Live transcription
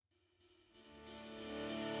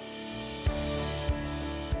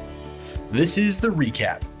This is The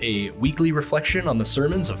Recap, a weekly reflection on the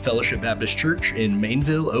sermons of Fellowship Baptist Church in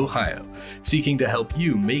Mainville, Ohio, seeking to help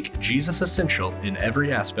you make Jesus essential in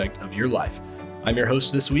every aspect of your life. I'm your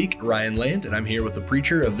host this week, Ryan Land, and I'm here with the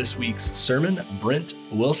preacher of this week's sermon, Brent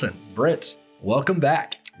Wilson. Brent, welcome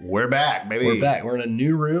back. We're back, baby. We're back. We're in a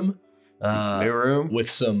new room.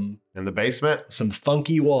 With in the basement. some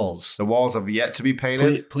funky walls. The walls have yet to be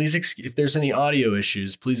painted. Please if there's any audio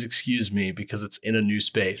issues, please excuse me because it's in a new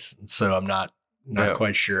space. And so I'm not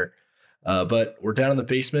quite sure. But we're down in the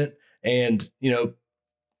basement, and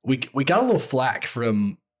we got a little flack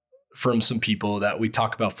from some people that we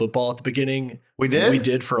talk about football at the beginning. We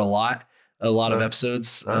did for a lot of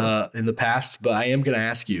episodes in the past. But I am going to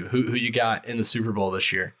ask you who you got in the Super Bowl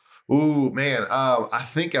this year. Ooh, man. I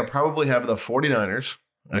think I probably have the 49ers.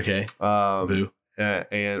 Okay. Boo.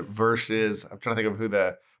 And versus, I'm trying to think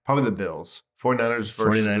of probably the Bills. 49ers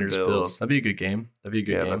versus the Bills. That'd be a good game.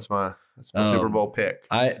 Yeah, that's my Super Bowl pick.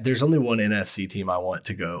 There's only one NFC team I want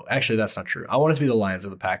to go. Actually, that's not true. I want it to be the Lions or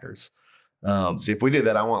the Packers. See, if we do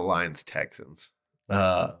that, I want Lions Texans.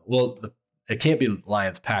 It can't be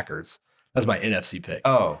Lions Packers. That's my NFC pick.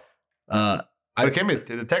 Oh. It can't be.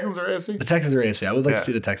 The Texans are AFC? The Texans are AFC. I would like to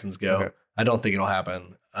see the Texans go. Okay. I don't think it'll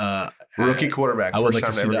happen. Rookie quarterback. I would like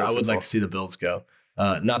to see the Bills go.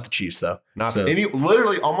 Not the Chiefs though.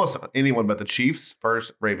 Literally almost anyone but the Chiefs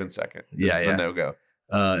first, Ravens second. The no go.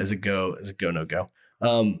 Is it go? No go?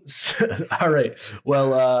 All right.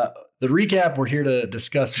 Well, the recap. We're here to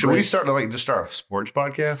discuss. Should we start to just start a sports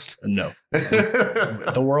podcast? No.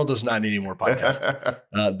 The world does not need any more podcasts.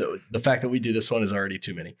 The fact that we do this one is already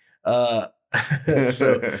too many.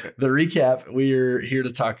 So the recap, we're here to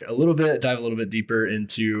dive a little bit deeper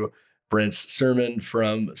into Brent's sermon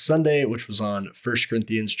from Sunday, which was on 1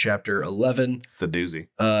 Corinthians chapter 11. It's a doozy.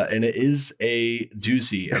 And it is a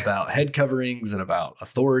doozy about head coverings and about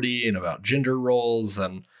authority and about gender roles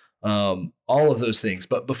and all of those things.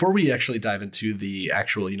 But before we actually dive into the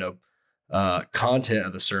actual, content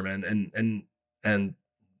of the sermon, and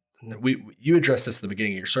you addressed this at the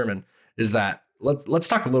beginning of your sermon, is that let's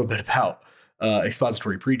talk a little bit about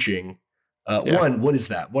expository preaching. One, what is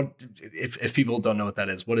that? What if people don't know what that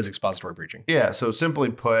is? What is expository preaching? Yeah. So simply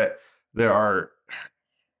put, there are,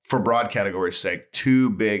 for broad categories' sake,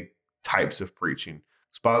 two big types of preaching: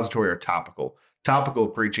 expository or topical. Topical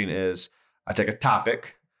preaching is I take a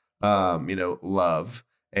topic, love,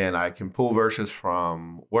 and I can pull verses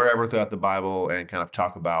from wherever throughout the Bible and kind of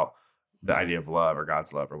talk about the idea of love or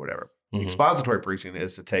God's love or whatever. Mm-hmm. Expository preaching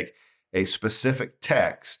is to take a specific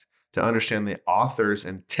text to understand the author's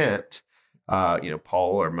intent,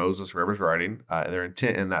 Paul or Moses, whoever's writing, their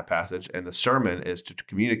intent in that passage. And the sermon is to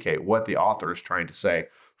communicate what the author is trying to say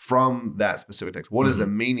from that specific text. What is the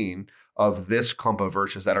meaning of this clump of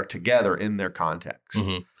verses that are together in their context?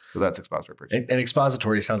 Mm-hmm. So that's expository preaching. And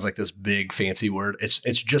expository sounds like this big fancy word. It's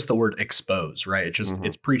just the word expose, right? It's just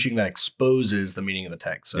it's preaching that exposes the meaning of the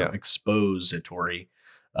text. So expository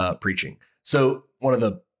preaching. So one of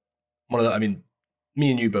the me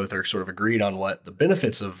and you both are sort of agreed on what the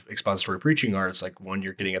benefits of expository preaching are. It's like, one,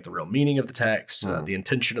 you're getting at the real meaning of the text, the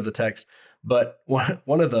intention of the text. But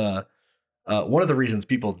one of the reasons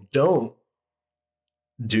people don't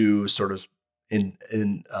do sort of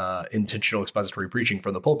intentional expository preaching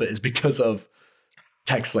from the pulpit is because of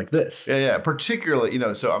texts like this. Yeah. Particularly,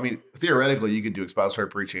 theoretically, you could do expository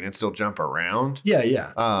preaching and still jump around.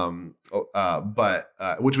 Yeah. But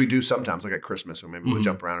which we do sometimes, like at Christmas, or maybe we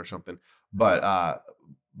jump around or something. But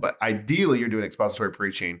ideally, you're doing expository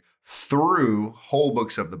preaching through whole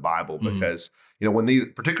books of the Bible, because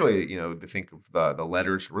when particularly they think of the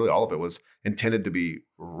letters, really all of it was intended to be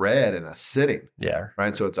read in a sitting. Yeah.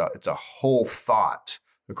 Right. So it's a whole thought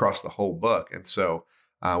across the whole book, and so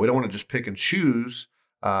we don't want to just pick and choose.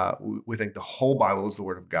 We think the whole Bible is the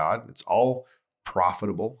Word of God. It's all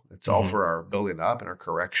profitable. It's all for our building up and our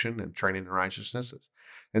correction and training in righteousness.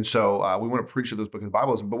 And so we want to preach to those books of the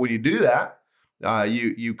Bible. But when you do that,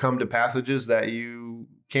 you come to passages that you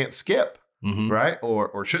can't skip, right?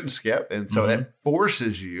 Or shouldn't skip. And so that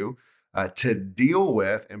forces you to deal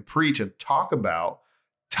with and preach and talk about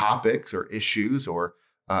topics or issues or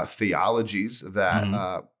theologies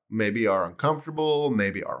that maybe are uncomfortable,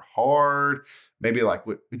 maybe are hard, maybe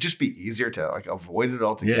would just be easier to avoid it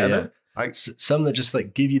altogether. Yeah. Some that just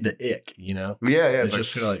give you the ick, Yeah. It's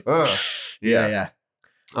just yeah.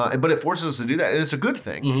 But it forces us to do that, and it's a good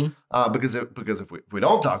thing because if we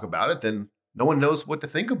don't talk about it, then no one knows what to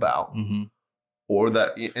think about, or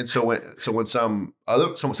that. And so when someone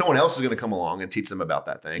else is going to come along and teach them about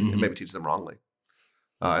that thing, and maybe teach them wrongly,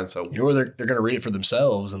 And so, or they're going to read it for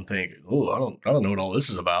themselves and think, "Oh, I don't know what all this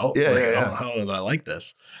is about. Yeah, like, yeah. I don't know that I like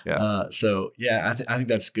this." Yeah. So yeah, I think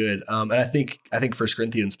that's good. And I think First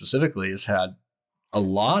Corinthians specifically has had a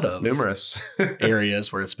lot of numerous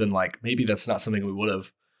areas where it's been like, maybe that's not something we would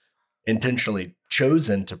have intentionally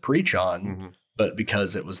chosen to preach on, but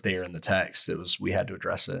because it was there in the text, we had to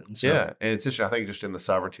address it. And so, yeah. And it's interesting. I think just in the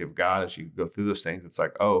sovereignty of God, as you go through those things, it's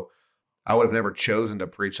like, oh, I would have never chosen to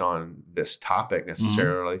preach on this topic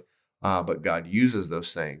necessarily, but God uses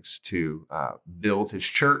those things to build his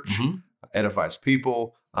church, edifies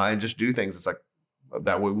people, and just do things. It's like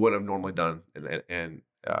that we would have normally done. And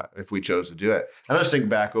if we chose to do it. And I just think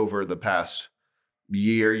back over the past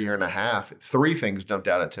year and a half, 3 things jumped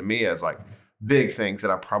out to me as like big things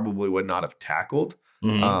that I probably would not have tackled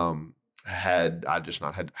had I just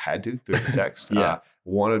not had to through the text.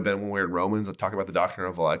 One had been when we were in Romans, I talked about the doctrine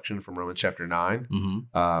of election from Romans chapter 9.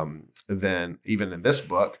 Then even in this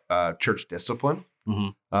book, church discipline,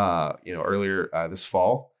 earlier this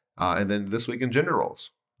fall, and then this week in gender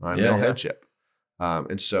roles, male headship.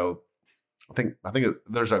 And so I think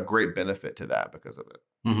there's a great benefit to that because of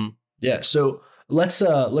it. Yeah. So let's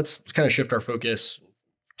kind of shift our focus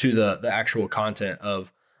to the actual content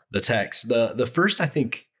of the text. The first, I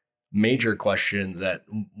think, major question that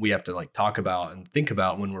we have to like talk about and think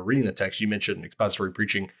about when we're reading the text. You mentioned expository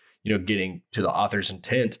preaching, getting to the author's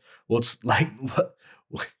intent. Well, it's like,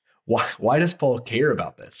 why does Paul care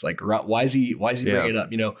about this? Like, why is he bringing it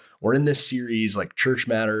up? We're in this series, like Church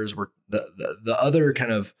Matters. We're the other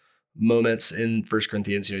kind of moments in First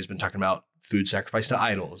Corinthians. He's been talking about food sacrificed to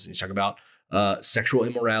idols, and he's talking about sexual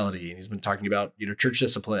immorality, and he's been talking about church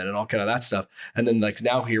discipline and all kind of that stuff. And then like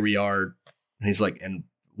now here we are, and he's like, and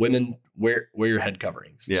women wear your head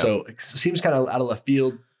coverings. So it seems kind of out of left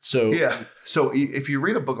field. So if you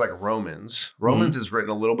read a book like Romans is written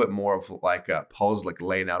a little bit more of like Paul's like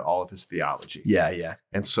laying out all of his theology.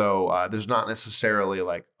 And so there's not necessarily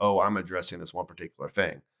like, oh, I'm addressing this one particular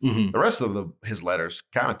thing. The rest of his letters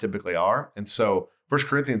kind of typically are. And so First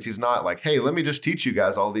Corinthians, he's not like, hey, let me just teach you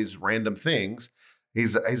guys all these random things.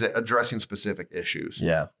 He's addressing specific issues.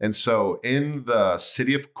 And so in the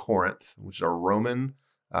city of Corinth, which is a Roman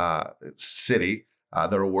city,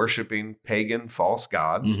 they were worshiping pagan false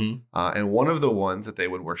gods. And one of the ones that they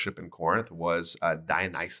would worship in Corinth was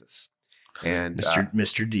Dionysus. And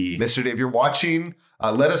Mr. D. Mr. D, if you're watching,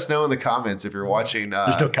 let us know in the comments if you're watching.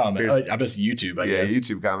 There's no comment. I bet it's YouTube, I guess.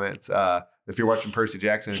 YouTube comments. If you're watching Percy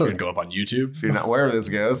Jackson. This doesn't go up on YouTube. If you're not, wherever this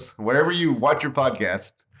goes, wherever you watch your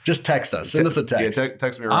podcast. Just text us. Send us a text. Yeah,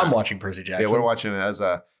 text me. I'm watching Percy Jackson. Yeah, we're watching it as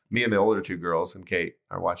me and the older 2 girls and Kate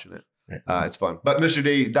are watching it. It's fun. But Mr.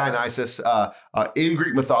 D, Dionysus, in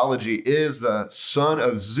Greek mythology is the son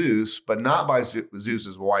of Zeus, but not by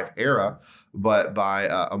Zeus's wife Hera, but by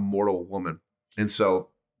a mortal woman. And so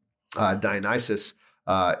Dionysus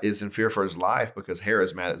is in fear for his life because Hera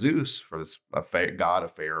is mad at Zeus for this god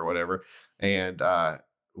affair or whatever. And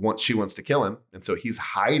she wants to kill him. And so he's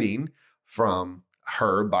hiding from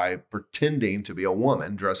her by pretending to be a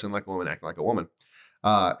woman, dressing like a woman, acting like a woman.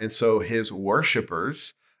 And so his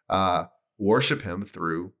worshipers worship him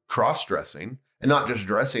through cross-dressing, and not just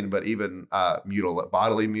dressing, but even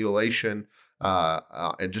bodily mutilation,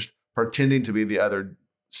 and just pretending to be the other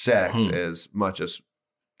sex as much as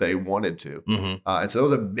they wanted to. And so that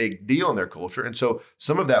was a big deal in their culture. And so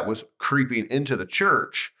some of that was creeping into the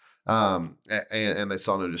church, and they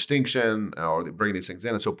saw no distinction, or they bring these things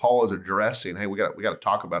in. And so Paul is addressing, hey, we got to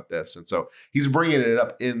talk about this. And so he's bringing it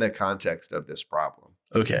up in the context of this problem.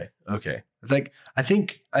 Okay. I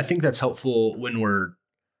think that's helpful when we're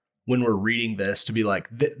reading this, to be like,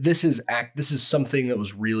 this is something that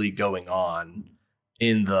was really going on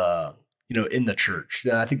in the church.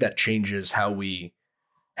 And I think that changes how we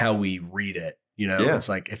read it. It's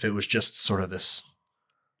like, if it was just sort of this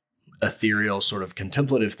ethereal sort of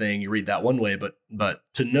contemplative thing, you read that one way, but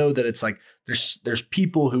to know that it's like there's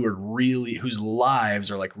people whose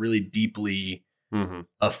lives are like really deeply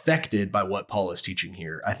affected by what Paul is teaching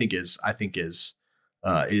here, I think is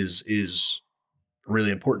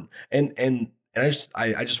really important. And I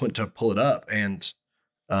just went to pull it up, and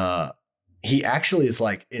he actually is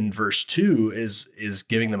like, in verse 2 is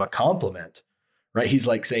giving them a compliment, right? He's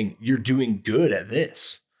like saying, you're doing good at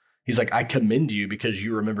this. He's like, I commend you because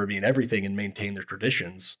you remember me in everything and maintain their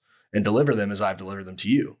traditions and deliver them as I've delivered them to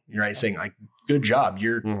you. You're right, saying like, good job.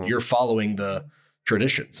 You're following the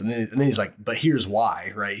traditions. And then he's like, but here's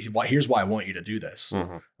why, right? Here's why I want you to do this.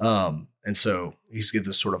 And so he's gives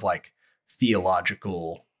this sort of like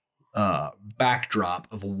theological backdrop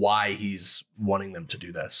of why he's wanting them to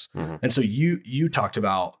do this. And so you talked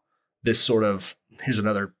about this sort of, here's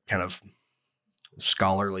another kind of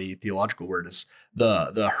scholarly theological word is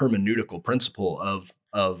the hermeneutical principle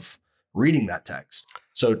of reading that text.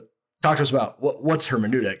 So talk to us about what's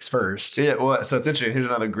hermeneutics first. Yeah, well, so it's interesting. Here's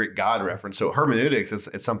another Greek God reference. So hermeneutics is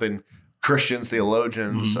it's something Christians,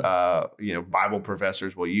 theologians, Bible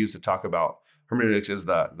professors will use to talk about. Hermeneutics is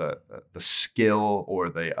the skill or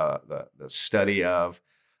the study of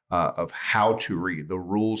how to read, the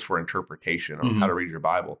rules for interpretation of how to read your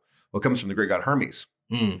Bible. Well, it comes from the Greek god Hermes,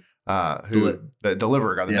 the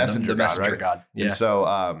deliverer god, the messenger god, right? God. Yeah. And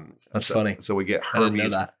so that's funny. So we get Hermes. I didn't know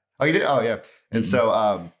that. Oh, you did? Oh, yeah. And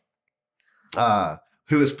so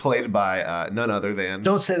who is played by none other than...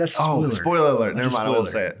 Don't say that's a spoiler. Oh, spoiler alert. Never mind, I won't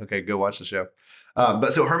say it. Okay, go watch the show.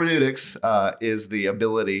 But so hermeneutics is the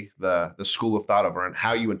ability, the school of thought over and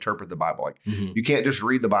how you interpret the Bible. Like you can't just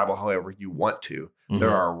read the Bible however you want to. There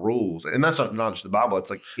are rules, and that's not just the Bible. It's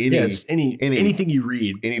like anything you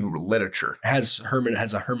read, any literature has a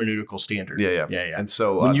hermeneutical standard. Yeah. And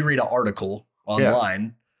so when you read an article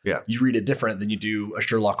online, you read it different than you do a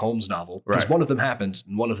Sherlock Holmes novel because one of them happened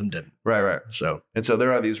and one of them didn't. Right. So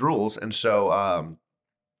there are these rules, and so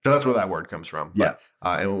that's where that word comes from. But,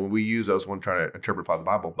 and we use those when trying to interpret the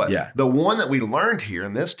Bible. But the one that we learned here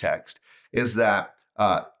in this text is that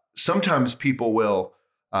sometimes people will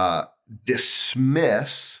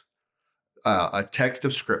dismiss a text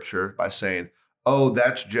of Scripture by saying, "Oh,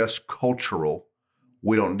 that's just cultural.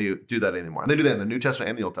 We don't do that anymore." And they do that in the New Testament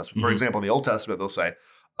and the Old Testament. For example, in the Old Testament, they'll say,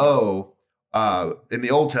 "Oh, in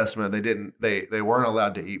the Old Testament, they weren't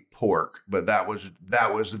allowed to eat pork, but that was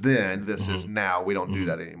then. This is now. We don't do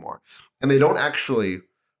that anymore." And they don't actually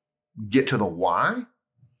get to the why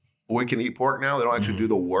we can eat pork now. They don't actually do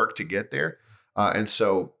the work to get there, and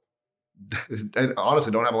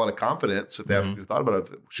honestly, don't have a lot of confidence if they have thought about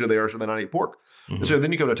it. Should they or should they not eat pork? And so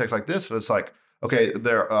then you come to a text like this, and it's like, okay,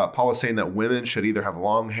 Paul is saying that women should either have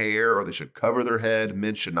long hair or they should cover their head.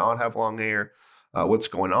 Men should not have long hair. What's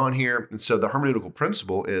going on here? And so the hermeneutical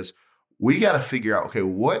principle is we got to figure out, okay,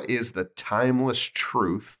 what is the timeless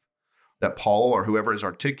truth that Paul or whoever is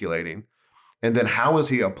articulating? And then how is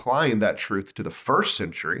he applying that truth to the first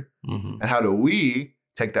century? And how do we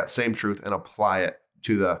take that same truth and apply it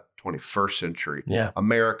to the 21st century?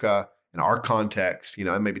 America, in our context,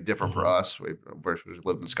 it may be different for us. We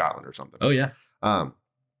lived in Scotland or something. Oh, yeah. And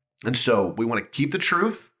so we want to keep the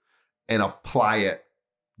truth and apply it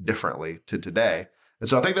differently to today. And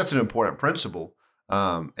so I think that's an important principle,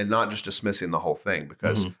 and not just dismissing the whole thing,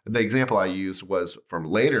 because the example I used was from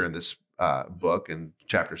later in this book in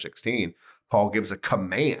chapter 16. Paul gives a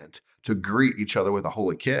command to greet each other with a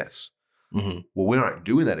holy kiss. Well, we're not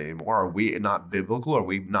doing that anymore. Are we not biblical? Are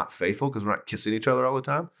we not faithful because we're not kissing each other all the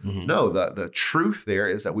time? No, the truth there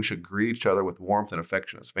is that we should greet each other with warmth and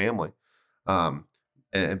affection as family. And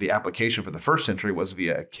the application for the first century was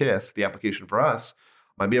via a kiss. The application for us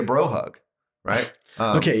might be a bro hug, right?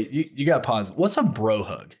 Okay, you got to pause. What's a bro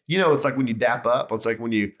hug? It's like when you dap up. It's like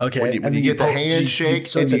when you get the handshake.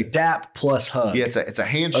 So it's a dap plus hug. Yeah, it's a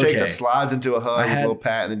handshake that slides into a hug, a little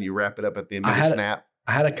pat, and then you wrap it up at the end with a snap.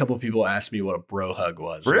 I had a couple of people ask me what a bro hug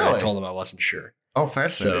was. Really? I told them I wasn't sure. Oh,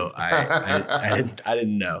 fascinating. So I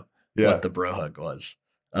didn't know what the bro hug was.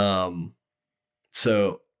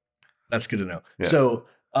 So that's good to know. Yeah. So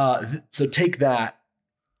so take that.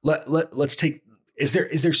 Let's take. Is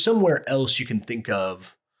there somewhere else you can think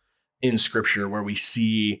of in Scripture where we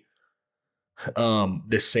see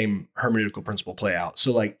this same hermeneutical principle play out?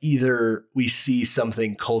 So like either we see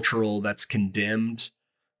something cultural that's condemned,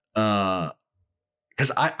 because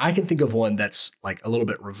I can think of one that's like a little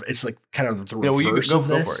bit. It's like kind of the reverse of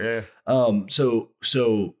this. Go for it.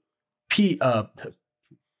 So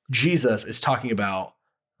Jesus is talking about.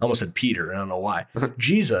 I almost said Peter. I don't know why.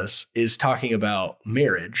 Jesus is talking about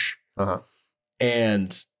marriage.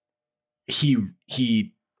 And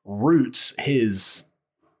he roots his,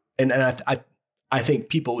 and I think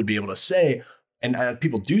people would be able to say, and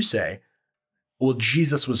people do say, well,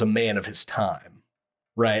 Jesus was a man of his time,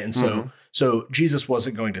 right? And so Jesus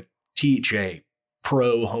wasn't going to teach a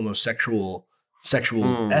pro-homosexual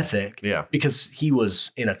sexual ethic because he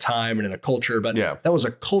was in a time and in a culture, but that was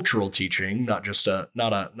a cultural teaching, not just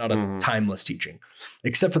not a timeless teaching,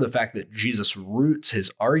 except for the fact that Jesus roots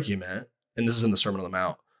his argument. And this is in the Sermon on the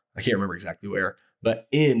Mount. I can't remember exactly where, but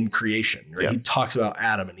in creation, right? He talks about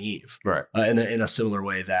Adam and Eve, right? In a similar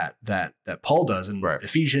way that Paul does in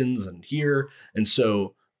Ephesians and here. And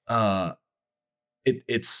so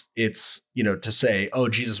it's to say, oh,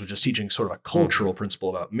 Jesus was just teaching sort of a cultural principle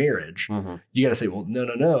about marriage. You got to say, well,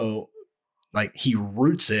 no. like he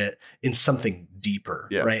roots it in something deeper,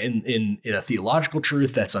 right? In a theological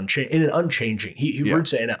truth that's in an unchanging. He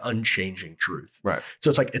roots it in an unchanging truth, right? So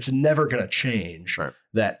it's like it's never going to change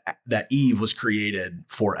that Eve was created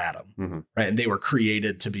for Adam, right? And they were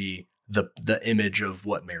created to be the image of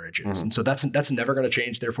what marriage is, and so that's never going to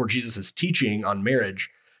change. Therefore, Jesus's teaching on marriage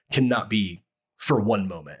cannot be for one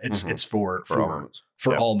moment. It's for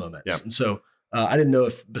all moments, and so. I didn't know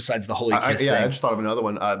if besides the holy kiss thing. I just thought of another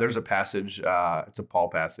one. There's a passage. It's a Paul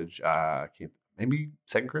passage. Maybe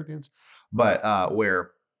 2 Corinthians, but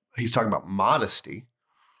where he's talking about modesty,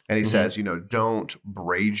 and he says, don't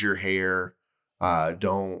braid your hair.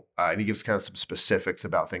 And he gives kind of some specifics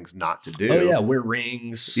about things not to do. Oh yeah, wear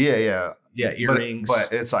rings. Yeah, earrings.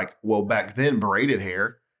 But it's like, well, back then, braided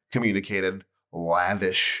hair communicated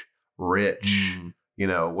lavish, rich,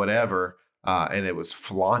 whatever. And it was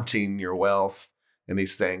flaunting your wealth and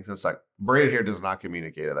these things. And it's like braided hair does not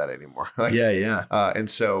communicate that anymore. And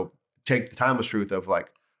so take the timeless truth of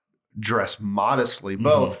like dress modestly,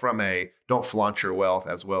 both from a don't flaunt your wealth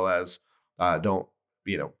as well as don't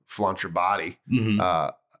flaunt your body.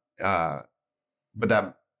 But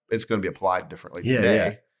that it's going to be applied differently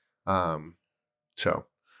today. So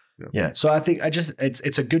I think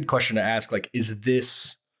it's a good question to ask. Like, is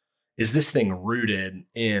this thing rooted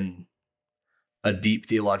in a deep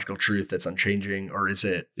theological truth that's unchanging, or is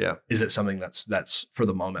it something that's for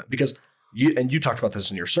the moment? Because you talked about this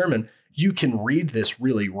in your sermon, you can read this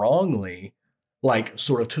really wrongly, like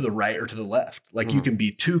sort of to the right or to the left. Like you can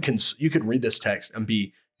be you can read this text and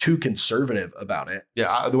be too conservative about it.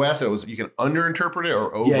 Yeah. The way I said it was you can underinterpret it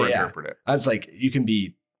or overinterpret it. I was like, you can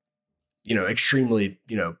be, extremely,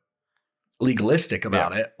 legalistic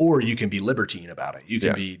about it, or you can be libertine about it. You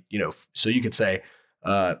can be, so you could say,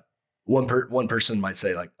 one person might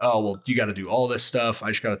say like, oh, well, you got to do all this stuff. I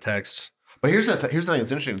just got a text. But here's the thing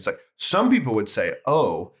that's interesting. It's like some people would say,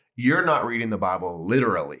 oh, you're not reading the Bible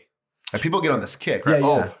literally. And people get on this kick, right?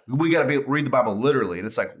 We got to read the Bible literally. And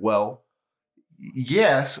it's like, well,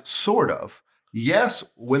 yes, sort of. Yes,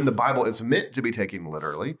 when the Bible is meant to be taken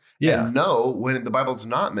literally. Yeah. And no, when the Bible is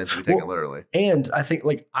not meant to be taken literally. And I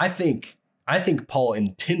think Paul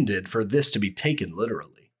intended for this to be taken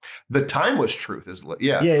literally. The timeless truth is, Well,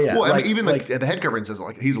 I mean, even the head covering says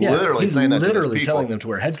like he's literally saying that to those people. Telling them to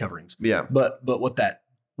wear head coverings. Yeah. But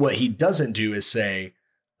what he doesn't do is say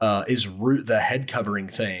is root the head covering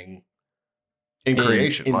thing in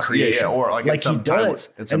creation, or like he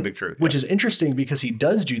does. It's a big truth, which is interesting because he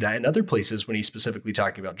does do that in other places when he's specifically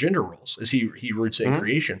talking about gender roles. Is he roots it in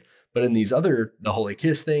creation? But in these the holy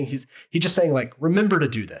kiss thing, he's just saying like, remember to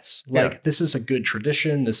do this. Like this is a good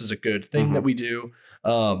tradition. This is a good thing that we do.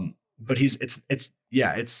 But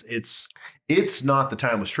it's not the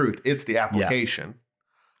timeless truth. It's the application.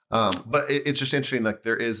 But it's just interesting. Like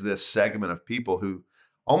there is this segment of people who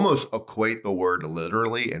almost equate the word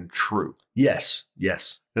literally and true. Yes. And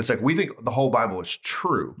it's like, we think the whole Bible is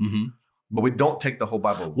true. But we don't take the whole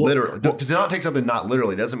Bible literally. To not take something not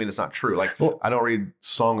literally doesn't mean it's not true. Like I don't read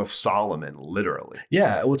Song of Solomon literally.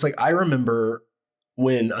 Yeah, well, it's like I remember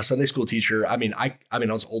when a Sunday school teacher. I mean, I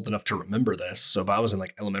was old enough to remember this. So, but I was in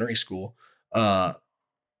like elementary school. A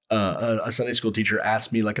Sunday school teacher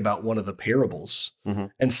asked me like about one of the parables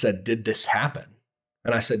and said, "Did this happen?"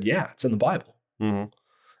 And I said, "Yeah, it's in the Bible." And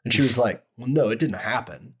she was like, "Well, no, it didn't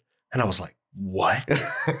happen." And I was like, "What?"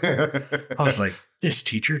 I was like, this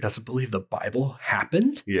teacher doesn't believe the Bible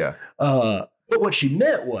happened. Yeah. But what she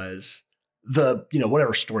meant was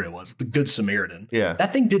whatever story it was, the Good Samaritan. Yeah.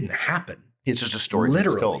 That thing didn't happen. It's just a story.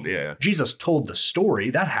 Literally. Told. Yeah. Jesus told the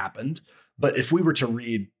story that happened. But if we were to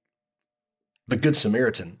read the Good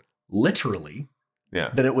Samaritan literally,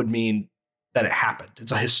 then it would mean that it happened.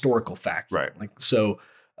 It's a historical fact. Right. Like, so,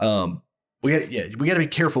 we got to be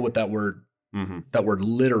careful with that word, that word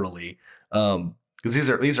literally. Because these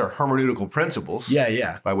are hermeneutical principles,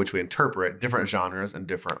 by which we interpret different genres in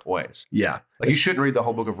different ways. Yeah, like you shouldn't read the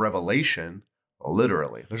whole book of Revelation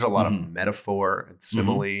literally. There's a lot of metaphor and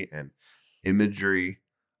simile and imagery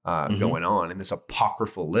going on in this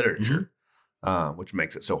apocryphal literature, which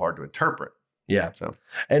makes it so hard to interpret. Yeah. So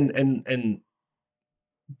and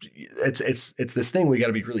it's this thing we got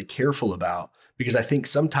to be really careful about, because I think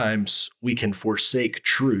sometimes we can forsake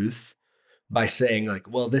truth by saying like,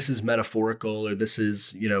 well, this is metaphorical, or this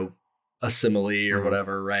is, a simile or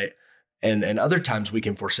whatever. Right. And other times we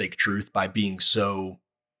can forsake truth by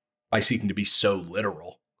seeking to be so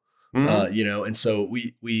literal, and so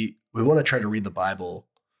we want to try to read the Bible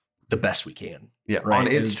the best we can. Yeah. Right? On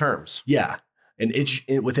its terms. Yeah. And it's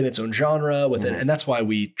within its own genre and that's why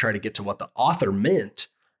we try to get to what the author meant,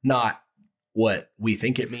 not what we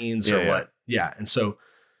think it means or what. Yeah. And so,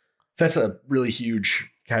 That's a really huge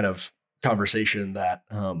kind of conversation that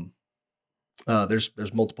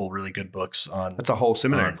there's multiple really good books on. That's a whole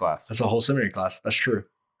seminary class. That's a whole seminary class. That's true.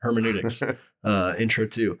 Hermeneutics intro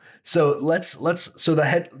too. So so the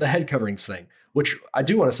head coverings thing, which I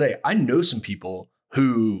do want to say, I know some people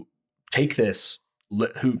who take this,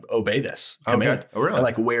 who obey this command, Oh, really? And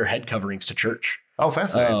like wear head coverings to church. Oh,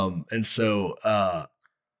 fascinating. And so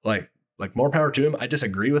like more power to him. I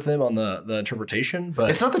disagree with him on the interpretation,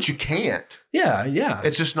 but it's not that you can't. Yeah.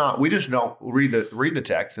 It's just not. We just don't read the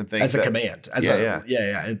text and think as a command.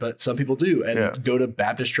 Yeah. But some people do, and go to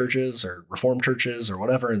Baptist churches or Reformed churches or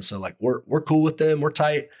whatever. And so like we're cool with them. We're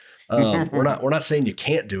tight. We're not saying you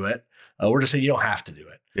can't do it. We're just saying you don't have to do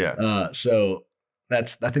it. Yeah. So I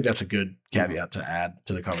think that's a good caveat to add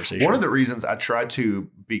to the conversation. One of the reasons I try to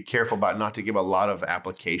be careful about not to give a lot of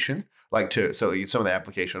application, so some of the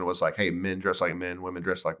application was like, hey, men dress like men, women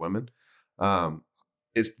dress like women,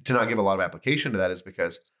 is to not give a lot of application to that is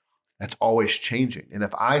because that's always changing. And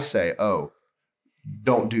if I say, oh,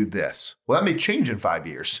 don't do this, well, that may change in 5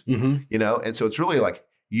 years, And so it's really like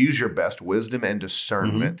use your best wisdom and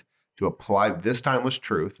discernment to apply this timeless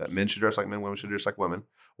truth that men should dress like men, women should dress like women,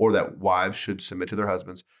 or that wives should submit to their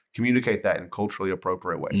husbands, communicate that in culturally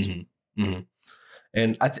appropriate ways.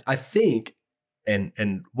 And I think,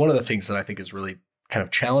 and one of the things that I think is really kind of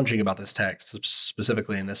challenging about this text,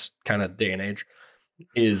 specifically in this kind of day and age,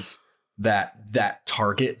 is that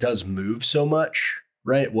target does move so much,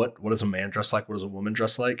 right? What does a man dress like? What does a woman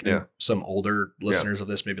dress like? Yeah. And some older listeners of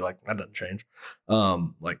this may be like, that doesn't change.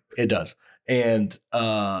 Like it does. And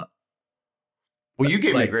well, you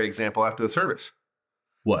gave me a great example after the service.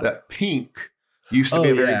 What? That pink used to be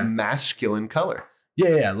a very masculine color.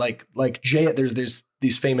 Yeah. Like there's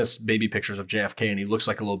these famous baby pictures of JFK, and he looks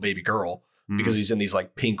like a little baby girl because he's in these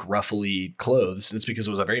like pink ruffly clothes. And it's because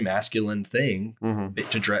it was a very masculine thing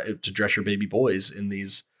to dress your baby boys in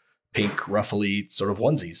these pink ruffly sort of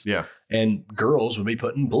onesies. Yeah. And girls would be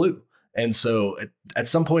put in blue. And so at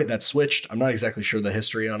some point that switched. I'm not exactly sure the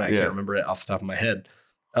history on it. I can't remember it off the top of my head.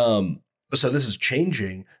 So this is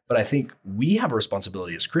changing, but I think we have a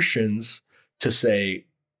responsibility as Christians to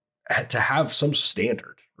have some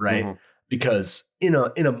standard, right? Because in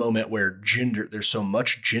a moment where there's so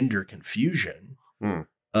much gender confusion,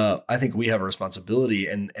 I think we have a responsibility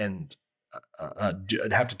and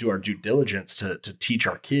have to do our due diligence to teach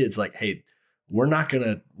our kids, like, hey, we're not going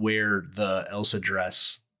to wear the Elsa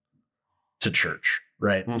dress to church.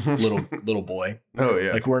 Right. Little boy. Oh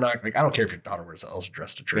yeah. Like we're not like, I don't care if your daughter wears an Elsa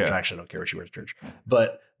dress to church. I actually don't care what she wears to church,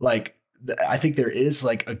 but like, I think there is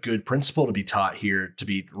like a good principle to be taught here, to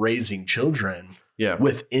be raising children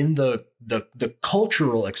within the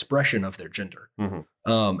cultural expression of their gender.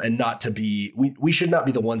 And not to be, we should not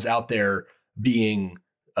be the ones out there being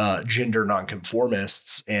gender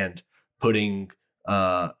nonconformists and putting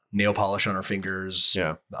nail polish on our fingers.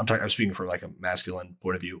 Yeah. I'm speaking from like a masculine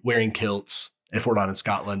point of view, wearing kilts. If we're not in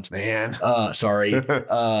Scotland, man, sorry.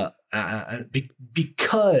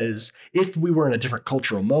 Because if we were in a different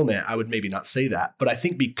cultural moment, I would maybe not say that. But I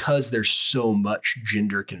think because there's so much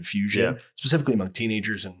gender confusion, specifically among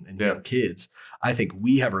teenagers and young kids, I think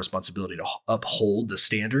we have a responsibility to uphold the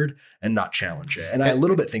standard and not challenge it. And I a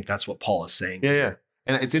little bit think that's what Paul is saying. Yeah.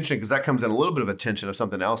 And it's interesting because that comes in a little bit of a tension of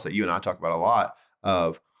something else that you and I talk about a lot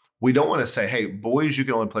of. We don't want to say, hey, boys, you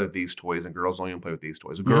can only play with these toys and girls only play with these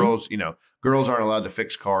toys. Girls, girls aren't allowed to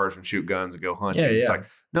fix cars and shoot guns and go hunting. It's like,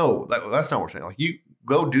 no, that's not what we're saying. Like, you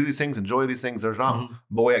go do these things, enjoy these things. There's not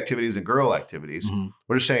boy activities and girl activities.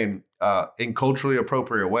 We're just saying in culturally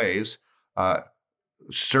appropriate ways,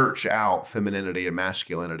 search out femininity and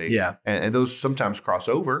masculinity. Yeah. And those sometimes cross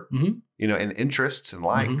over, in interests and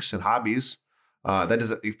likes and hobbies. That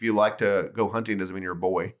doesn't, if you like to go hunting, doesn't mean you're a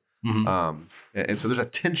boy. And so there's a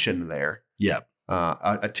tension there. Yeah.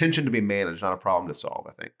 A tension to be managed, not a problem to solve,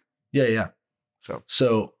 I think. Yeah.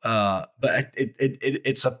 So, but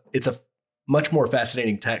it's a much more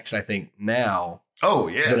fascinating text, I think, now. Oh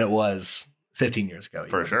yeah. Than it was 15 years ago.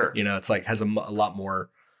 For sure. It's like has a lot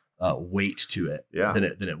more weight to it than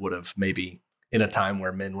it would have maybe in a time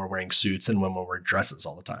where men were wearing suits and women were wearing dresses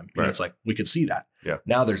all the time. It's like we could see that. Yeah.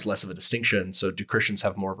 Now there's less of a distinction. So do Christians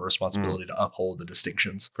have more of a responsibility to uphold the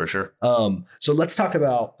distinctions? For sure. So let's talk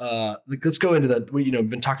about let's go into we've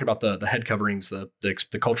been talking about the head coverings, the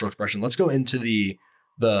cultural expression. Let's go into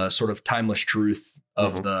the sort of timeless truth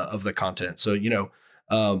of the content. So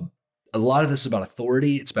a lot of this is about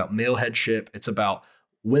authority. It's about male headship. It's about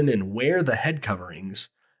women wear the head coverings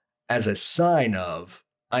as a sign of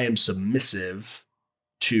I am submissive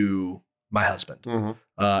to my husband.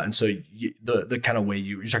 And so the kind of way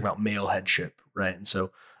you're talking about male headship, right? And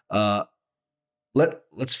so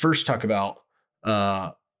let's first talk about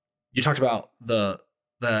you talked about the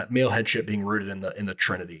male headship being rooted in the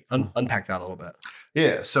Trinity. Unpack that a little bit.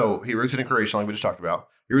 Yeah. So he roots it in creation, like we just talked about.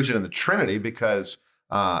 He roots it in the Trinity because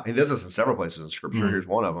he does this in several places in Scripture. Here's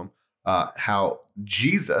one of them: how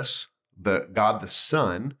Jesus, the God the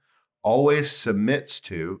Son, always submits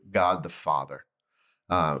to God the Father.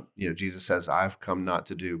 Jesus says, "I've come not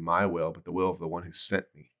to do my will, but the will of the one who sent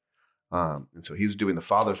me." And so he's doing the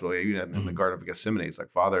Father's will. Even in the Garden of Gethsemane, he's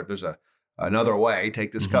like, "Father, if there's another way,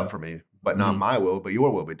 take this cup from me, but not my will, but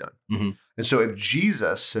your will be done." And so if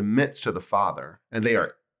Jesus submits to the Father, and they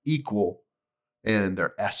are equal in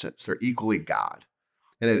their essence, they're equally God,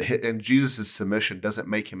 and Jesus' submission doesn't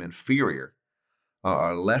make him inferior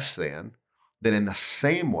or less than, then in the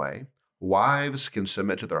same way, wives can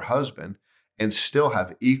submit to their husband and still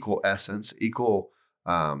have equal essence, equal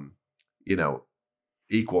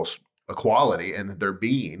equality in their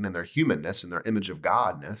being and their humanness and their image of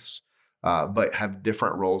Godness, but have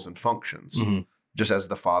different roles and functions, just as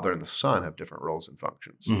the Father and the Son have different roles and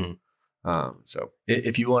functions. So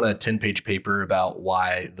if you want a 10-page paper about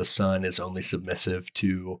why the Son is only submissive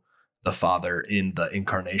to the Father in the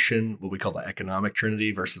incarnation, what we call the economic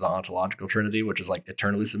Trinity versus the ontological Trinity, which is like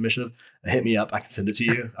eternally submissive, hit me up. I can send it to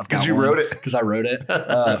you. I've got wrote it. Because I wrote it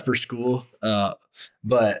for school.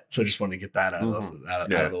 But so just wanted to get that out of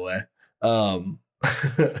the way. I'm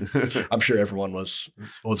sure everyone was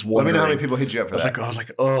wondering. Let me know how many people hit you up for that. I was like,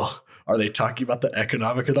 oh, are they talking about the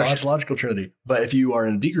economic or the ontological Trinity? But if you are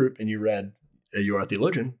in a D group and you read You Are a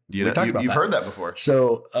Theologian, you've heard that before.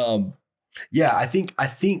 So I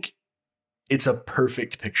think it's a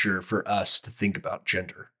perfect picture for us to think about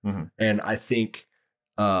gender. And I think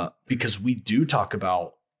because we do talk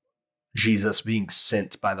about Jesus being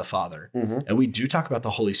sent by the Father, and we do talk about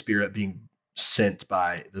the Holy Spirit being sent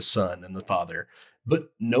by the Son and the Father,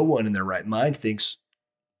 but no one in their right mind thinks,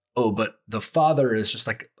 oh, but the Father is just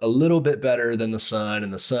like a little bit better than the Son,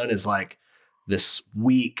 and the Son is like this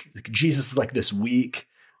weak, Jesus is like this weak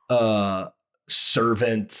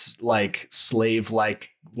servant, like slave, like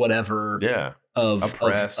whatever. Yeah. No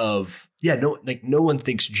one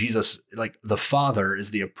thinks Jesus, like the Father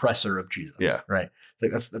is the oppressor of Jesus. Yeah. Right.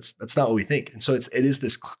 Like that's not what we think. And so it is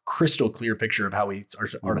this crystal clear picture of how we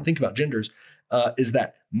are to think about genders, is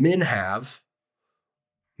that men have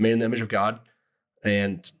made in the image of God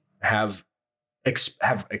and have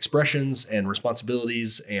expressions and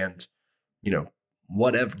responsibilities and,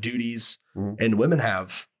 whatever duties, and women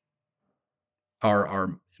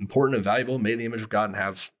are important and valuable, made in the image of God, and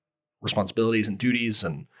have responsibilities and duties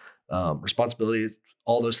and responsibilities,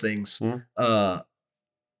 all those things.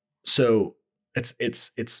 So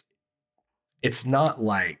it's not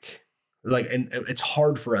like, and it's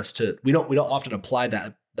hard for us to, we don't often apply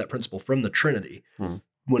that principle from the Trinity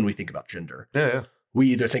when we think about gender. Yeah.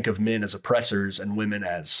 We either think of men as oppressors and women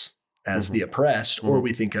as the oppressed, or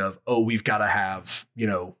we think of, we've got to have,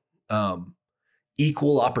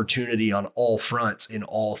 equal opportunity on all fronts in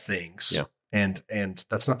all things. Yeah. And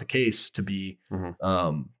that's not the case to be,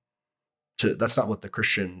 that's not what the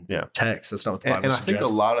Christian text, that's not what the Bible suggests. I think a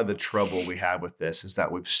lot of the trouble we have with this is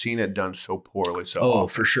that we've seen it done so poorly. Oh,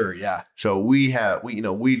 for sure. Yeah. So we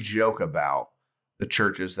joke about the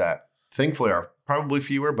churches that thankfully are probably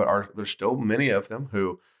fewer, but there's still many of them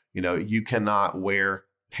who, you cannot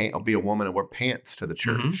be a woman and wear pants to the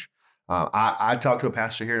church. I talked to a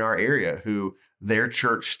pastor here in our area who their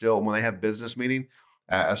church still, when they have business meeting,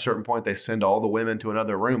 at a certain point, they send all the women to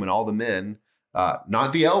another room and all the men,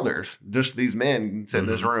 not the elders, just these men sit in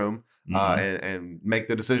this room and make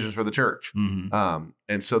the decisions for the church. And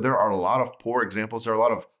so there are a lot of poor examples. There are a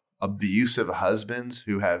lot of abusive husbands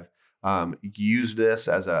who have used this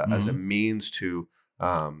as a means to,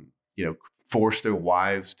 force their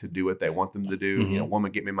wives to do what they want them to do.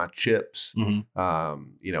 Woman, get me my chips,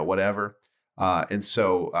 whatever. And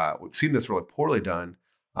so we've seen this really poorly done.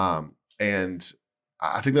 And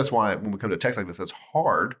I think that's why when we come to a text like this, it's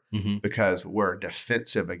hard because we're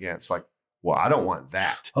defensive against well, I don't want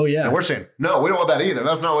that. Oh yeah. And we're saying, no, we don't want that either.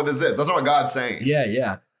 That's not what this is. That's not what God's saying. Yeah.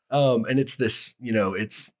 Yeah. And it's this,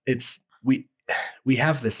 we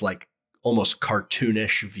have this almost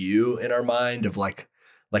cartoonish view in our mind of like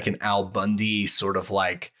an Al Bundy sort of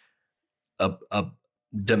like a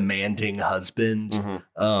demanding husband.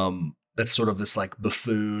 That's sort of this like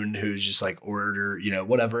buffoon who's just like order,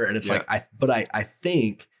 whatever. And it's I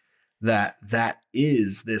think that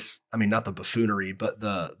is this, not the buffoonery, but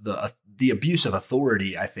the abuse of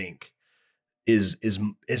authority, I think has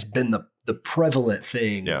been the prevalent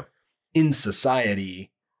thing in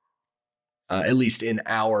society, at least in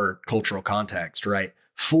our cultural context, right?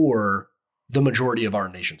 For the majority of our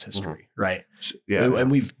nation's history, right? Yeah.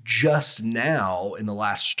 And we've just now in the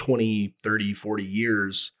last 20, 30, 40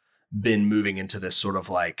 years been moving into this sort of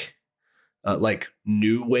like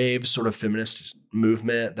new wave sort of feminist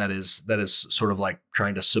movement that is sort of like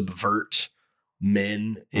trying to subvert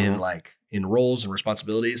men in roles and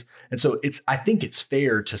responsibilities. And so I think it's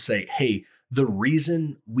fair to say, hey, the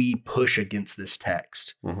reason we push against this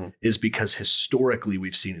text is because historically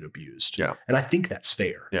we've seen it abused. Yeah. And I think that's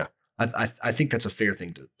fair. Yeah. I think that's a fair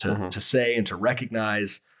thing to say and to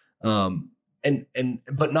recognize,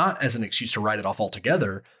 but not as an excuse to write it off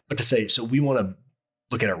altogether, but to say, so we want to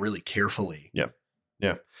look at it really carefully. Yeah.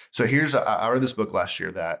 Yeah. So I read this book last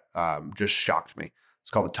year that just shocked me. It's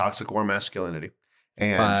called The Toxic War of Masculinity.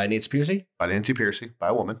 And by Nancy Pearcey? By Nancy Pearcey, by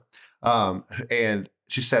a woman. And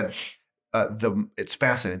she said, it's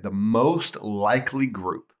fascinating. The most likely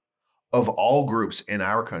group of all groups in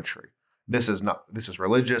our country, this is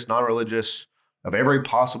religious, non-religious, of every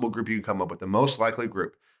possible group you can come up with, the most likely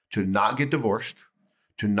group to not get divorced,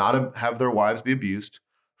 to not have their wives be abused,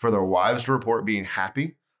 for their wives to report being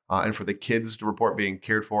happy, and for the kids to report being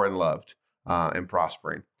cared for and loved and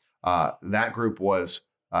prospering. That group was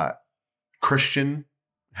Christian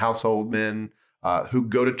household men who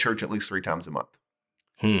go to church at least 3 times a month.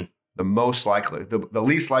 The most likely, the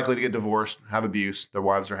least likely to get divorced, have abuse, their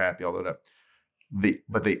wives are happy, all that.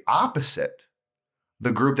 But the opposite,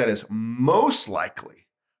 the group that is most likely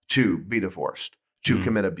to be divorced, to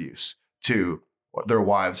commit abuse, to their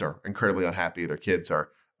wives are incredibly unhappy, their kids are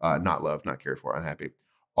not loved, not cared for, unhappy,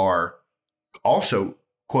 are also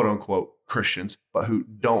quote unquote Christians, but who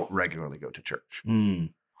don't regularly go to church.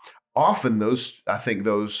 Often I think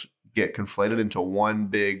those get conflated into one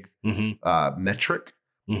big metric.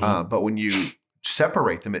 But when you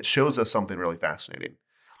separate them, it shows us something really fascinating.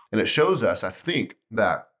 And it shows us, I think,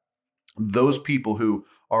 that those people who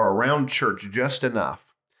are around church just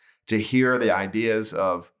enough to hear the ideas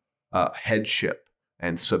of headship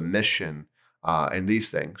and submission and these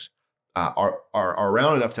things are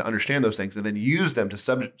around enough to understand those things and then use them to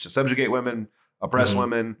subjugate women, oppress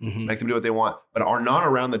women, make them do what they want, but are not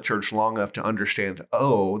around the church long enough to understand,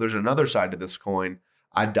 oh, there's another side to this coin.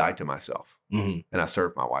 I died to myself and I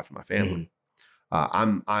served my wife and my family.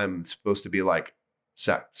 I'm supposed to be like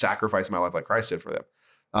sacrifice my life like Christ did for them.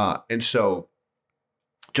 And so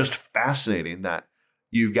just fascinating that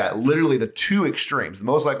you've got literally the two extremes, the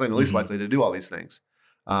most likely and the least likely to do all these things.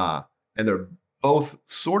 And they're both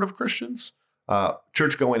sort of Christians,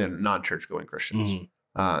 church going and non-church going Christians.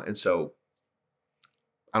 And so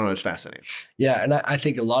I don't know, it's fascinating. Yeah. And I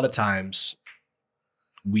think a lot of times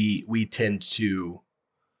we tend to,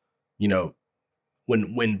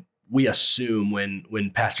 when we assume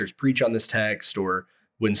when pastors preach on this text or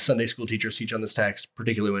when Sunday school teachers teach on this text,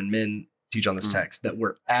 particularly when men teach on this text, that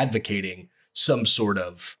we're advocating some sort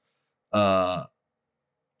of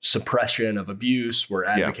suppression of abuse. We're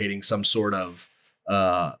advocating some sort of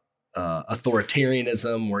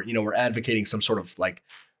authoritarianism. We're advocating some sort of like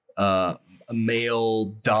a male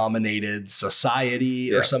dominated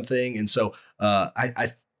society or something. And so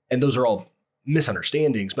and those are all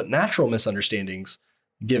misunderstandings, but natural misunderstandings,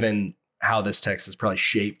 given how this text has probably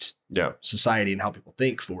shaped society and how people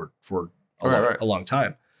think for a long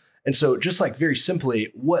time. And so just like very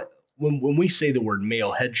simply, when we say the word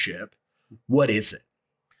male headship, what is it?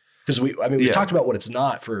 Because we talked about what it's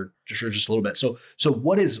not for just a little bit. So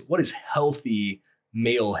what is healthy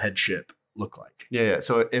male headship look like? Yeah.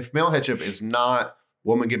 So if male headship is not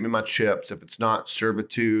woman, get me my chips, if it's not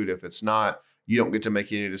servitude, if it's not you don't get to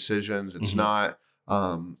make any decisions, it's not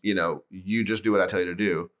you just do what I tell you to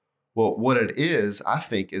do. Well, what it is, I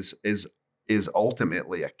think, is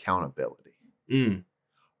ultimately accountability.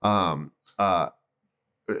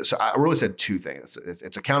 So I really said two things.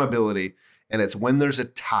 It's accountability, and it's when there's a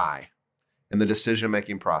tie in the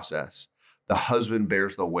decision-making process, the husband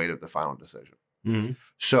bears the weight of the final decision.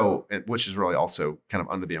 So, which is really also kind of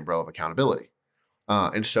under the umbrella of accountability.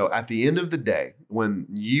 And so at the end of the day, when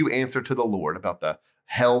you answer to the Lord about the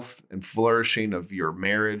health and flourishing of your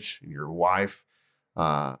marriage and your wife,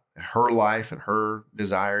 her life and her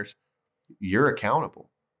desires, you're accountable.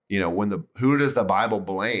 Who does the Bible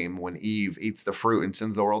blame when Eve eats the fruit and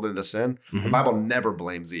sends the world into sin? The Bible never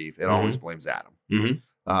blames Eve. It always blames Adam.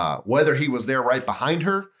 Whether he was there right behind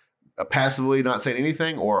her, passively not saying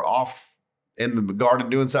anything, or off in the garden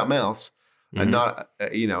doing something else, and not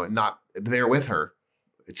there with her,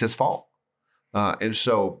 it's his fault. And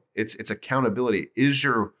so it's accountability. Is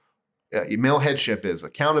your male headship is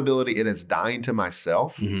accountability. It is dying to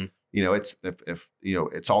myself. It's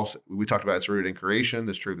it's also, we talked about, it's rooted in creation.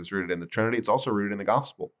 This truth is rooted in the Trinity. It's also rooted in the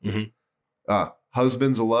gospel.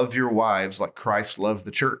 husbands, love your wives like Christ loved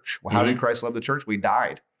the church. Well, how did Christ love the church? We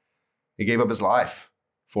died. He gave up his life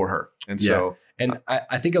for her. And so, and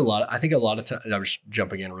I think a lot of times, I'm just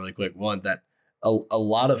jumping in really quick. One, that a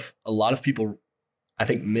lot of people, I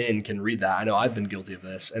think men can read that. I know I've been guilty of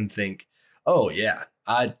this and think, oh yeah,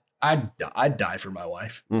 I'd die for my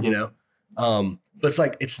wife, you know? But it's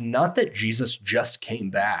like, it's not that Jesus just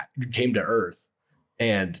came to earth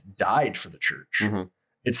and died for the church.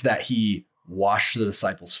 It's that he washed the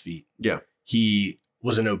disciples' feet. Yeah. He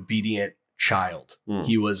was an obedient child.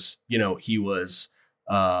 He was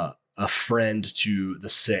a friend to the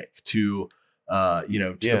sick, to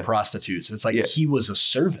the prostitutes. It's like he was a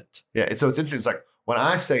servant. Yeah. And so it's interesting. It's like, when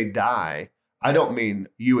I say die, I don't mean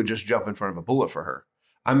you would just jump in front of a bullet for her.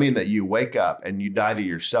 I mean that you wake up and you die to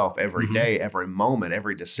yourself every day, every moment,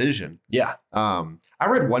 every decision. Yeah. I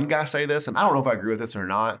read one guy say this, and I don't know if I agree with this or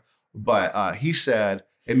not, but he said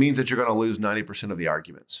it means that you're going to lose 90% of the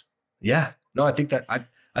arguments. Yeah. No, I think that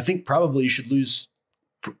I think probably you should lose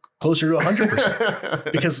closer to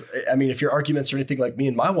 100%, because I mean, if your arguments are anything like me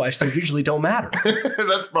and my wife's, they usually don't matter.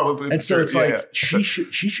 That's probably and so true. It's like she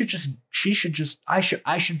should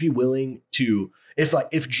I should be willing to,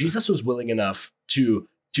 if Jesus was willing enough to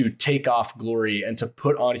take off glory and to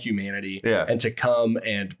put on humanity and to come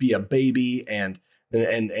and be a baby and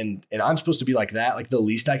I'm supposed to be like that. Like the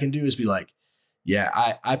least I can do is be like,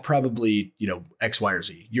 yeah, I probably, X, Y, or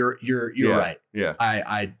Z. You're right. Yeah.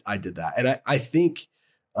 I did that. And I think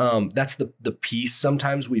that's the piece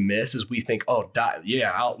sometimes we miss, is we think, oh, die.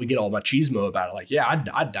 Yeah. We get all machismo about it. Like, yeah,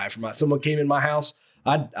 I'd die for someone came in my house.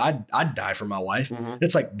 I'd die for my wife.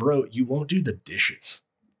 It's like, bro, you won't do the dishes.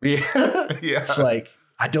 Yeah. Yeah. It's like,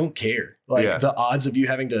 I don't care. Like the odds of you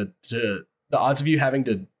having to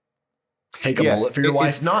take a bullet for your wife,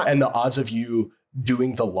 it's not, and the odds of you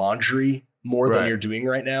doing the laundry more than you're doing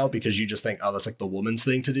right now because you just think, oh, that's like the woman's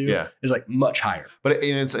thing to do, is like much higher. But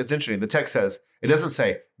it's interesting. The text says, it doesn't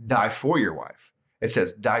say die for your wife. It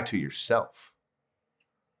says die to yourself.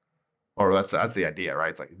 Or that's the idea, right?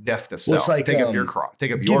 It's like death to self. It's like, take up your cross.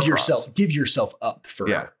 Take up your cross. Give yourself up for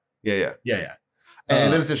her. Yeah.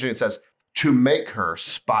 And then it's interesting. It says to make her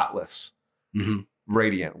spotless,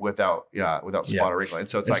 radiant, without spot or wrinkle. And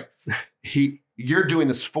so it's like you're doing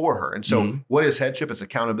this for her. And so what is headship? It's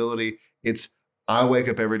accountability. It's I wake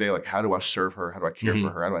up every day like, how do I serve her? How do I care for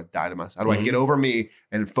her? How do I die to myself? How do I get over me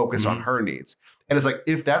and focus on her needs? And it's like,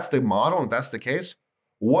 if that's the model, and if that's the case,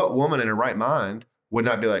 what woman in her right mind would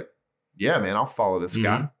not be like, yeah, man, I'll follow this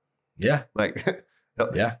guy. Yeah. Like,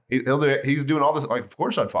 he'll do it. He's doing all this. Like, of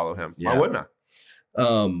course I'd follow him. Why wouldn't I?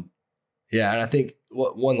 Yeah. And I think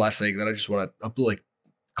one last thing that I just want to like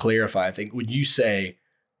clarify, I think when you say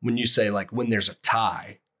like, when there's a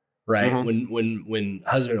tie, right? When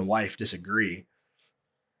husband and wife disagree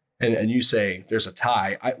and you say there's a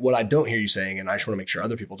tie, what I don't hear you saying, and I just want to make sure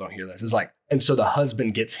other people don't hear this, is like, and so the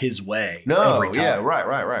husband gets his way every time. Yeah,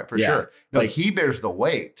 right. For sure. No, like he bears the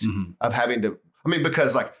weight of having to, I mean,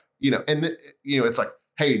 because like, it's like,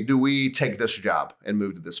 hey, do we take this job and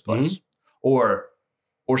move to this place? Or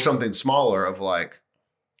something smaller of like,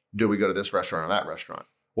 do we go to this restaurant or that restaurant?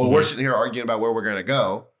 Well, we're sitting here arguing about where we're going to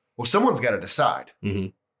go. Well, someone's got to decide.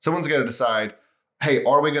 Someone's got to decide, hey,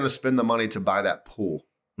 are we going to spend the money to buy that pool?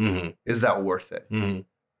 Is that worth it?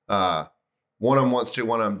 One of them wants to,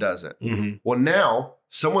 one of them doesn't. Well, now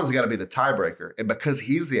someone's got to be the tiebreaker. And because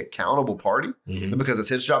he's the accountable party, and because it's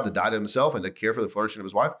his job to die to himself and to care for the flourishing of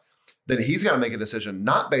his wife, then he's got to make a decision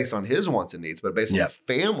not based on his wants and needs, but based on the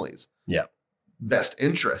family's best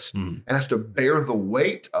interest, and has to bear the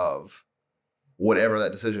weight of whatever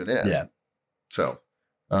that decision is. Yeah. So,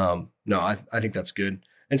 no, I think that's good.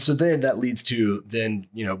 And so then that leads to,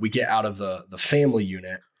 we get out of the family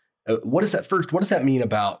unit. What does that mean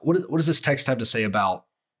about, what does this text have to say about,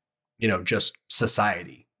 just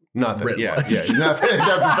society? Nothing. Nothing.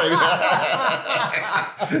 That's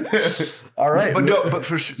the same. All right. But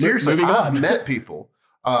seriously, I've met people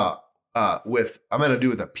I'm going to do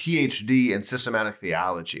with a PhD in systematic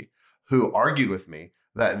theology who argued with me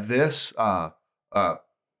that this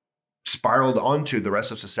spiraled onto the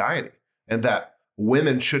rest of society, and that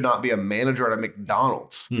women should not be a manager at a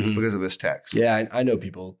McDonald's because of this text. Yeah, I know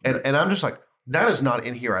people. And I'm just like, that is not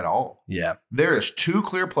in here at all. Yeah. There is two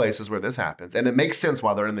clear places where this happens, and it makes sense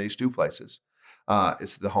why they're in these two places.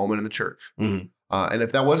 It's the home and in the church. And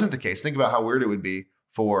if that wasn't the case, think about how weird it would be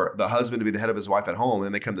for the husband to be the head of his wife at home, and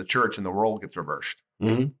then they come to church and the role gets reversed.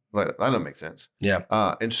 Like, that doesn't make sense. Yeah.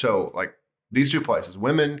 And so like these two places,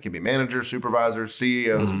 women can be managers, supervisors,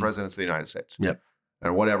 CEOs, and presidents of the United States. Yep.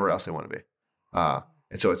 Or whatever else they want to be.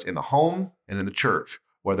 And so it's in the home and in the church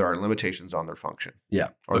where there are limitations on their function. Yeah.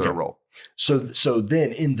 Or their role. So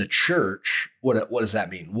then in the church, what does that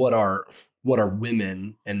mean? What are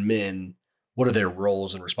women and men? What are their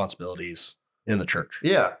roles and responsibilities in the church?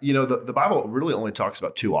 Yeah. The Bible really only talks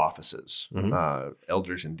about two offices,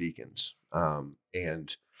 elders and deacons.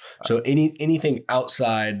 So anything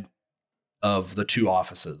outside of the two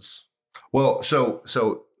offices. Well, so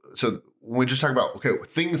when we just talk about, okay,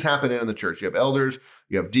 things happen in the church, you have elders,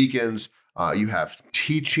 you have deacons, you have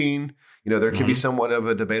teaching. There can be somewhat of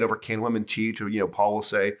a debate over, can women teach? Or, Paul will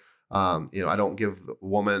say, I don't give a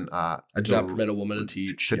woman. I do not permit a woman to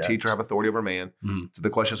teach. Teach or have authority over man. So the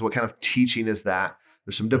question is, what kind of teaching is that?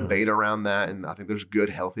 There's some debate around that, and I think there's good,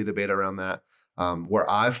 healthy debate around that. Where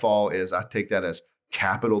I fall is I take that as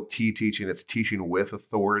capital T teaching. It's teaching with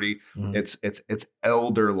authority. It's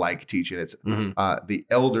elder-like teaching. It's the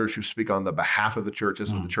elders who speak on the behalf of the church. This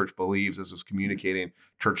is what the church believes. This is communicating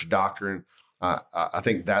church doctrine. I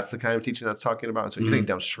think that's the kind of teaching that's talking about. And so you think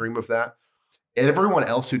downstream of that, everyone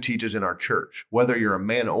else who teaches in our church, whether you're a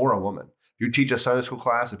man or a woman, if you teach a Sunday school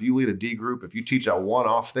class, if you lead a D group, if you teach a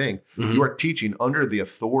one-off thing, you are teaching under the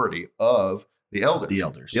authority of the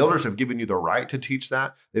elders. The elders have given you the right to teach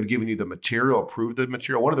that. They've given you the material, approved the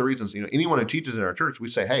material. One of the reasons, anyone who teaches in our church, we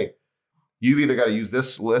say, hey, you've either got to use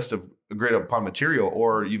this list of agreed upon material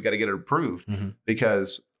or you've got to get it approved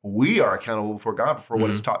because we are accountable before God for what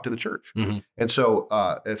is taught to the church. And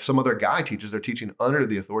so if some other guy teaches, they're teaching under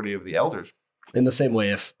the authority of the elders. In the same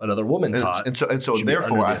way, if another woman taught. And so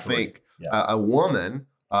therefore, I think a woman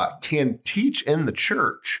can teach in the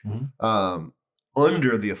church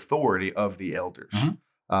under the authority of the elders.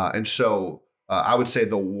 And so I would say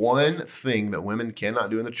the one thing that women cannot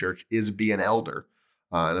do in the church is be an elder.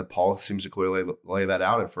 And Paul seems to clearly lay that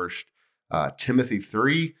out in 1 Timothy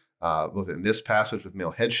 3, both in this passage with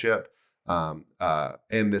male headship and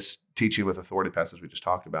this teaching with authority passage we just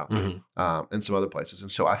talked about, and some other places.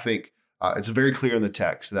 And so I think it's very clear in the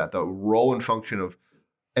text that the role and function of,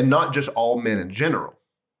 and not just all men in general,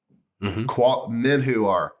 men who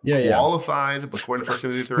are qualified, according to 1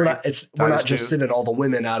 Timothy 3. We're not just sending all the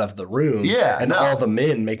women out of the room and all the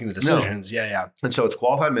men making the decisions. No. And so it's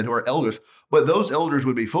qualified men who are elders, but those elders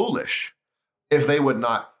would be foolish if they would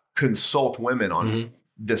not consult women on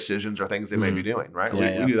decisions or things they may be doing, right?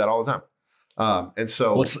 We do that all the time. And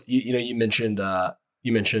so you mentioned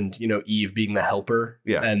Eve being the helper,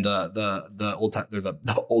 and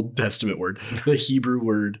the Old Testament word, the Hebrew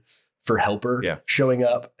word for helper, showing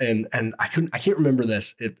up, and I can't remember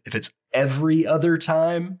this if it's every other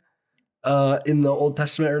time in the Old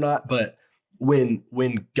Testament or not, but when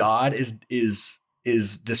God is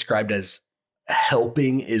described as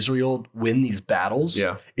helping Israel win these battles,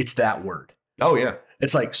 it's that word. Oh yeah.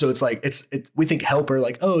 We think helper,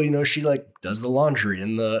 like, she like does the laundry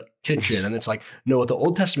in the kitchen. And it's like, no, what the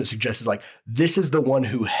Old Testament suggests is like, this is the one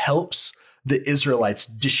who helps the Israelites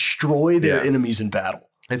destroy their enemies in battle.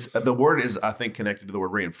 The word is, I think, connected to the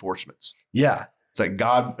word reinforcements. Yeah. It's like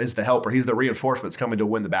God is the helper. He's the reinforcements coming to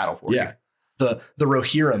win the battle for you. The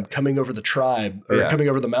Rohirrim coming over the tribe or coming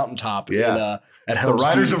over the mountaintop at Helm's The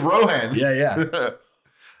Riders of Rohan. Yeah.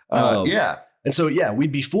 And so,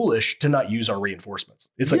 we'd be foolish to not use our reinforcements.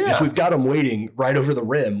 It's like, if we've got them waiting right over the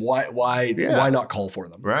rim, why not call for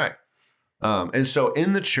them? Right. And so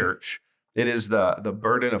in the church, it is the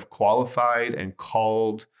burden of qualified and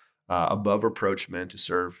called above reproach men to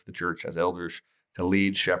serve the church as elders, to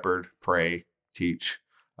lead, shepherd, pray, teach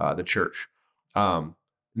the church.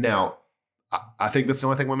 Now, I think that's the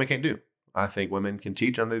only thing women can't do. I think women can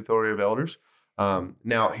teach under the authority of elders.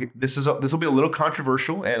 Now, this will be a little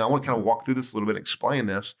controversial, and I want to kind of walk through this a little bit and explain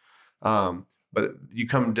this. But you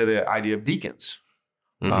come to the idea of deacons.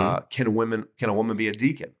 Can a woman be a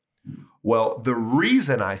deacon? Well, the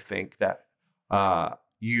reason I think that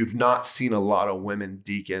you've not seen a lot of women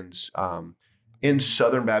deacons in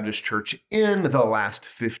Southern Baptist Church in the last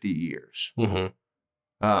 50 years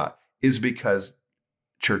is because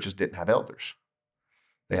churches didn't have elders.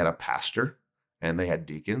 They had a pastor and they had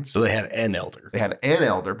deacons. So they had an elder. They had an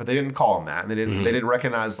elder, but they didn't call him that. And they didn't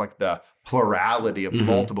recognize like the plurality of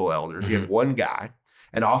multiple elders. He had one guy,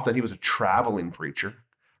 and often he was a traveling preacher,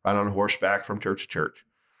 right on horseback from church to church.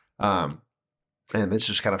 And this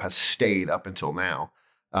just kind of has stayed up until now.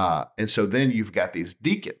 And so then you've got these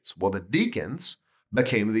deacons. Well, the deacons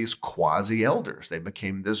became these quasi-elders. They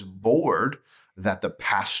became this board that the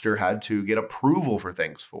pastor had to get approval for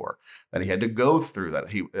things for, that he had to go through,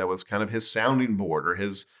 that was kind of his sounding board or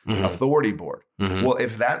his authority board. Well,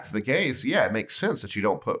 if that's the case, it makes sense that you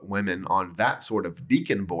don't put women on that sort of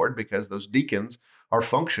deacon board, because those deacons are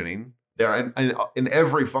functioning. They're in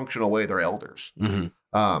every functional way, they're elders.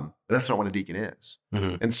 That's not what a deacon is.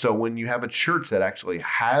 Mm-hmm. And so when you have a church that actually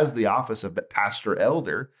has the office of pastor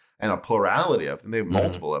elder and a plurality of them, they have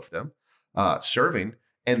multiple of them serving,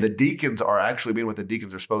 and the deacons are actually being what the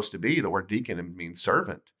deacons are supposed to be. The word deacon means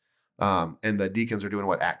servant. And the deacons are doing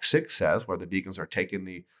what Acts 6 says, where the deacons are taking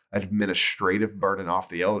the administrative burden off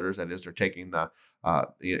the elders. That is, they're taking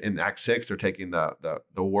in Acts 6, they're taking the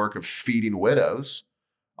work of feeding widows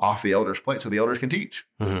off the elders' plate so the elders can teach.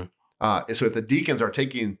 Mm-hmm. So if the deacons are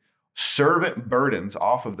taking servant burdens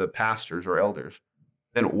off of the pastors or elders,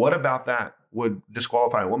 then what about that would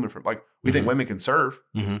disqualify a woman from, like, we think women can serve.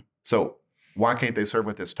 Mm-hmm. So why can't they serve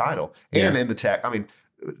with this title? And in the text,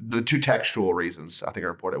 the two textual reasons I think are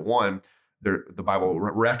important. One, the Bible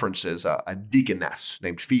references a deaconess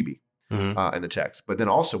named Phoebe in the text. But then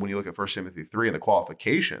also when you look at 1 Timothy 3 and the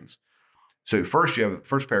qualifications, so first you have the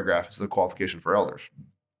first paragraph is the qualification for elders.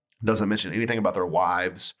 It doesn't mention anything about their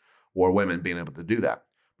wives or women being able to do that.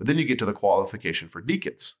 But then you get to the qualification for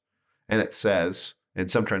deacons. And it says in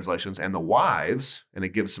some translations, and the wives, and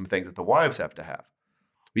it gives some things that the wives have to have.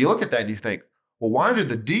 But you look at that and you think, well, why do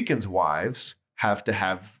the deacons' wives have to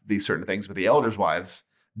have these certain things, but the elders' wives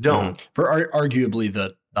don't? Mm-hmm. For arguably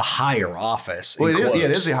the higher office. Well, it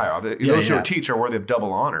is the higher office. Those who teach are worthy of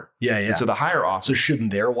double honor. Yeah, yeah. And so the higher office. So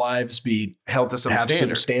shouldn't their wives be held to some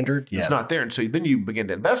standard? Yeah. It's not there. And so then you begin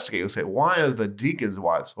to investigate. You say, why are the deacons'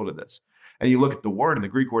 wives holding this? And you look at the word, and the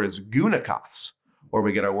Greek word is gynekos, or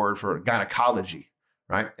we get our word for gynecology,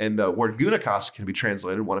 right? And the word gynekos can be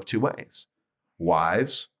translated one of two ways: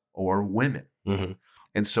 wives or women. Mm-hmm.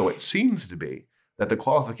 And so it seems to be that the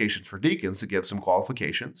qualifications for deacons, it gives some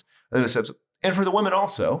qualifications. And then it says, and for the women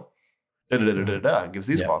also, and gives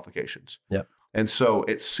these qualifications. Yep. And so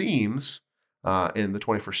it seems in the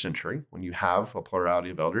 21st century, when you have a plurality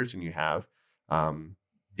of elders and you have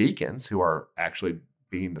deacons who are actually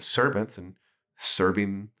being the servants and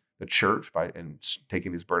serving the church and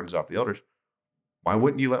taking these burdens off the elders, why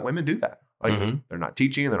wouldn't you let women do that? Like they're not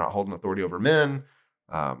teaching, they're not holding authority over men.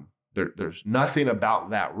 There's nothing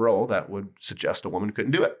about that role that would suggest a woman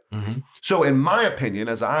couldn't do it. Mm-hmm. So in my opinion,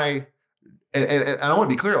 and I want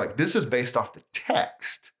to be clear, like, this is based off the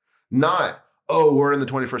text, not, oh, we're in the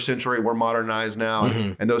 21st century, we're modernized now,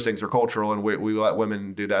 and those things are cultural, and we let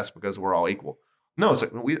women do this because we're all equal. No, it's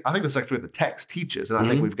like I think that's actually what the text teaches, and I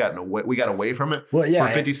think we got away from it for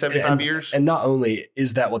 50, 75 years. And not only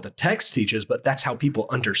is that what the text teaches, but that's how people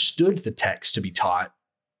understood the text to be taught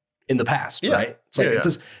in the past, right? It's like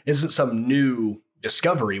this isn't some new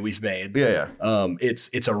discovery we've made.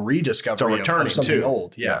 It's a rediscovery of something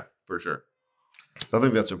old. Yeah, for sure. I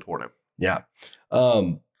think that's important. Yeah.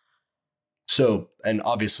 So, and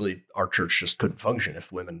obviously our church just couldn't function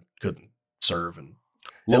if women couldn't serve, and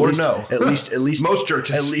at least most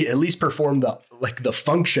churches at least perform the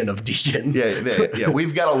function of deacon. Yeah.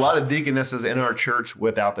 We've got a lot of deaconesses in our church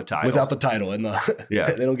without the title. And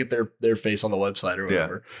they don't get their face on the website or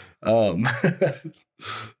whatever. Oh,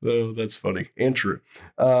 that's funny and true.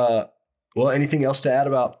 Well, anything else to add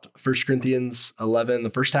about 1 Corinthians 11,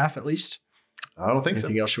 the first half at least? I don't think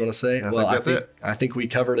Anything else you want to say? I think we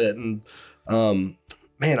covered it. And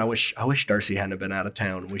man, I wish Darcy hadn't been out of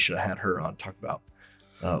town. We should have had her on to talk about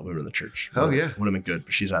women in the church. Oh, yeah. Would have been good,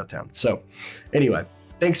 but she's out of town. So anyway,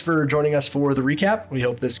 thanks for joining us for the recap. We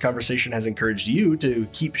hope this conversation has encouraged you to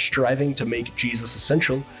keep striving to make Jesus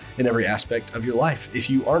essential in every aspect of your life. If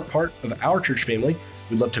you aren't part of our church family,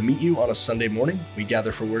 we'd love to meet you on a Sunday morning. We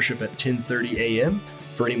gather for worship at 10:30 a.m.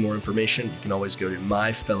 For any more information, you can always go to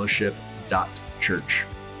myfellowship.church.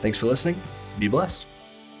 Thanks for listening. Be blessed.